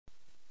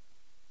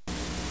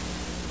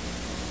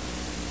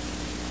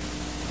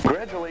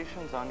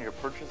Congratulations on your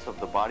purchase of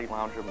the Body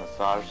Lounger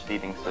Massage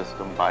Seating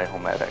System by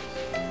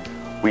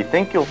Homedics. We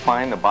think you'll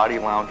find the Body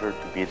Lounger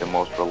to be the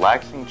most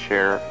relaxing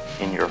chair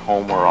in your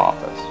home or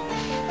office.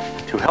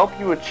 To help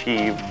you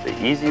achieve the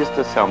easiest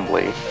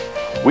assembly,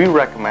 we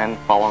recommend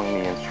following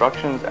the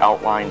instructions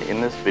outlined in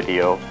this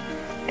video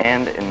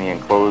and in the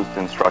enclosed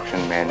instruction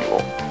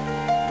manual.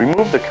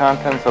 Remove the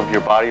contents of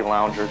your Body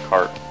Lounger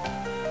cart.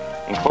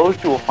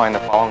 Enclosed, you will find the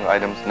following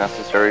items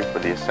necessary for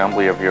the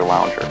assembly of your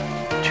lounger: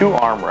 2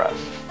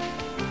 armrests,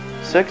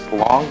 6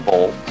 long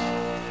bolts,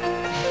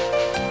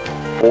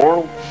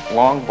 4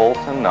 long bolts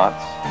and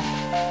nuts,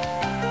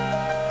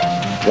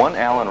 1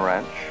 Allen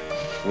wrench,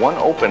 1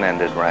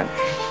 open-ended wrench,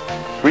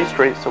 3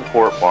 straight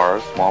support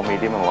bars, small,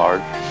 medium, and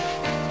large,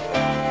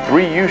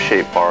 3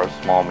 U-shaped bars,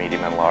 small,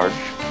 medium, and large,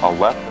 a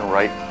left and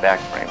right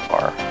back frame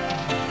bar,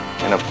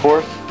 and of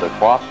course the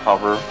cloth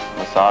cover,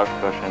 massage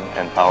cushion,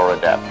 and power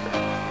adapter.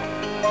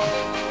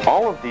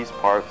 All of these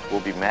parts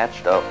will be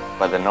matched up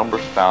by the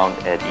numbers found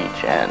at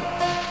each end.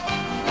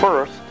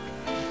 First,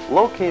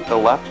 locate the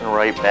left and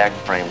right back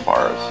frame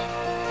bars.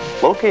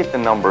 Locate the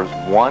numbers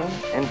 1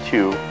 and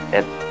 2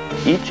 at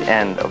each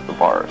end of the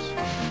bars.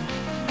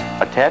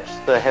 Attach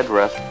the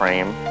headrest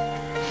frame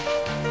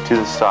to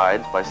the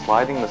sides by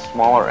sliding the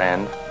smaller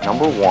end,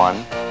 number 1,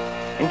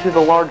 into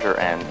the larger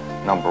end,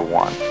 number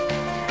 1.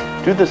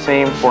 Do the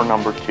same for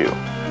number 2.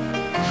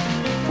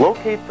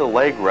 Locate the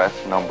leg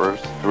rest numbers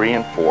 3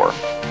 and 4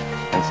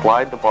 and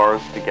slide the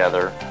bars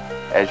together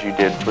as you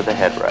did for the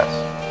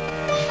headrest.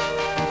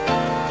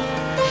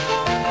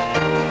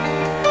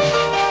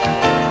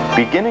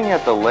 Beginning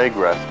at the leg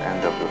rest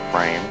end of the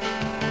frame,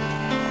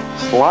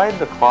 slide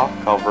the cloth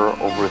cover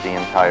over the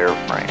entire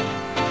frame.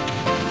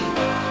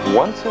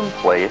 Once in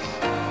place,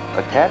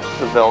 attach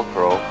the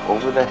Velcro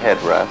over the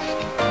headrest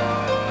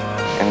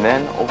and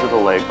then over the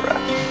leg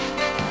rest.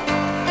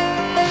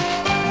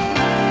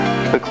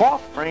 The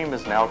cloth frame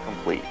is now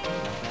complete.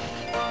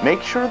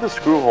 Make sure the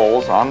screw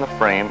holes on the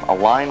frame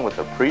align with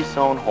the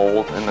pre-sewn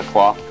holes in the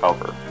cloth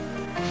cover.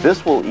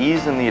 This will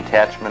ease in the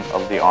attachment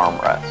of the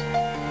armrest.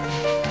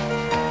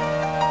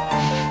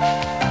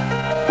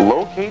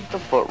 Locate the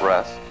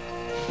footrest,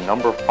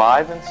 number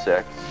 5 and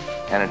 6,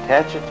 and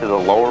attach it to the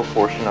lower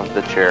portion of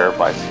the chair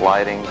by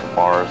sliding the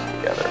bars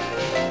together.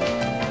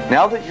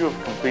 Now that you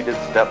have completed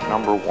step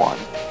number 1,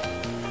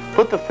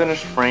 put the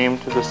finished frame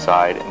to the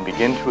side and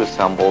begin to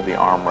assemble the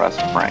armrest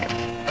frame.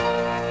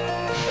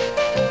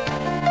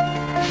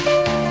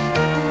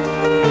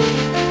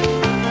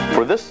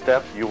 For this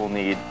step, you will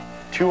need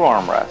 2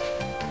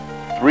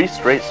 armrests, 3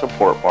 straight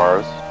support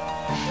bars,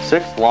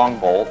 6 long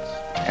bolts,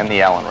 and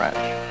the Allen wrench.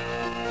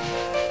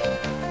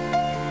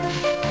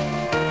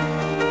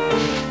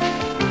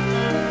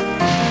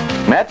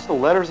 Match the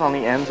letters on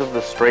the ends of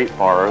the straight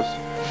bars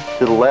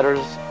to the letters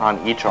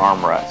on each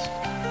armrest.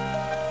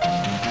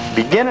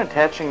 Begin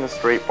attaching the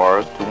straight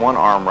bars to one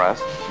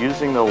armrest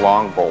using the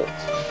long bolts.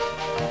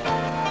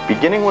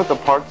 Beginning with the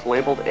parts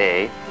labeled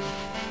A,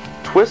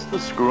 twist the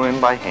screw in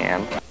by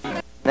hand,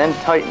 then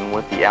tighten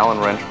with the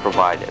Allen wrench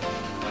provided.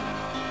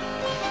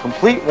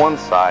 Complete one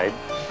side,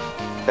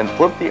 then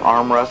flip the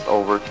armrest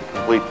over to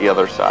complete the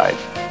other side.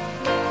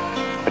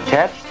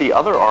 Attach the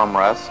other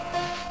armrest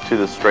to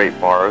the straight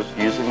bars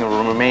using the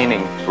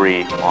remaining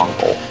 3 long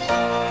bolts.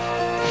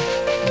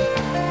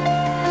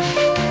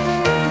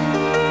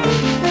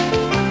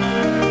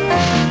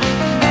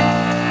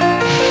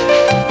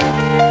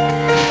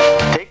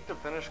 Take the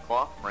finished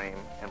cloth frame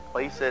and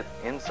place it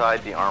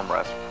inside the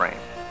armrest frame.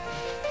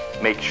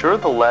 Make sure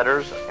the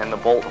letters and the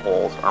bolt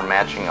holes are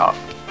matching up.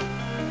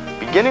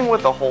 Beginning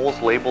with the holes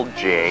labeled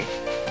J,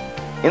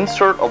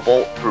 insert a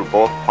bolt through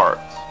both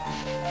parts.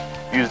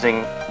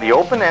 Using the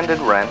open-ended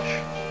wrench,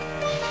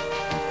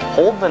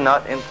 hold the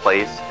nut in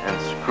place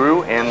and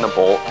screw in the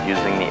bolt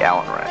using the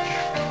Allen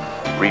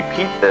wrench.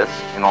 Repeat this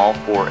in all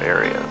 4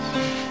 areas.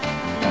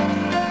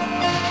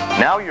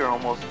 Now you're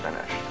almost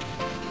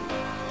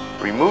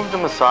finished. Remove the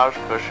massage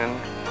cushion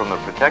from the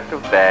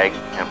protective bag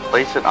and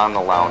place it on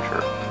the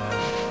lounger.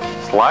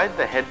 Slide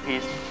the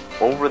headpiece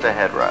over the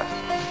headrest.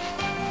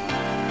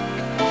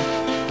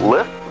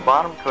 Lift the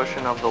bottom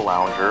cushion of the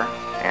lounger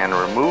and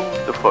remove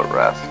the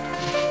footrest.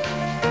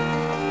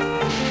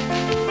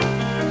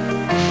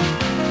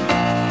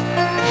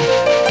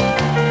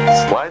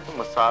 Slide the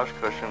massage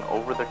cushion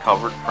over the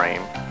covered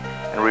frame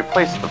and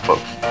replace the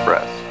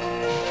footrest.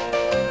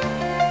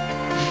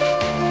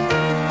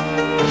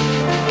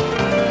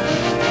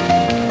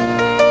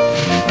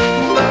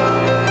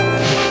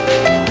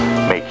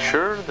 Make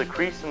sure the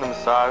crease in the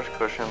massage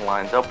cushion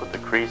lines up with the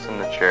crease in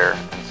the chair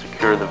and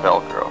secure the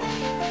Velcro.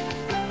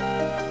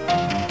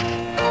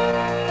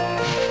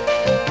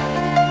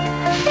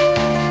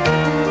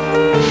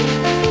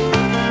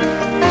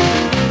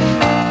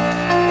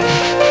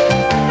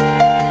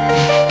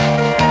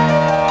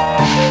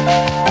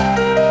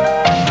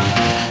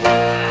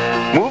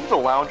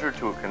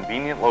 To a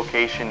convenient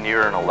location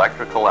near an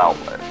electrical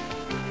outlet.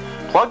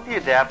 Plug the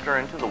adapter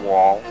into the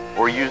wall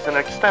or use an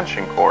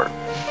extension cord.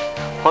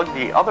 Plug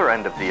the other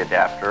end of the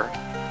adapter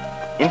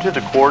into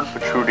the cord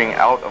protruding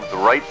out of the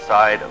right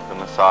side of the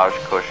massage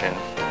cushion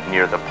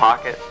near the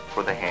pocket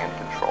for the hand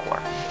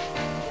controller.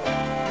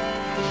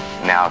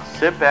 Now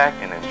sit back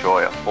and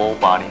enjoy a full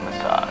body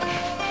massage.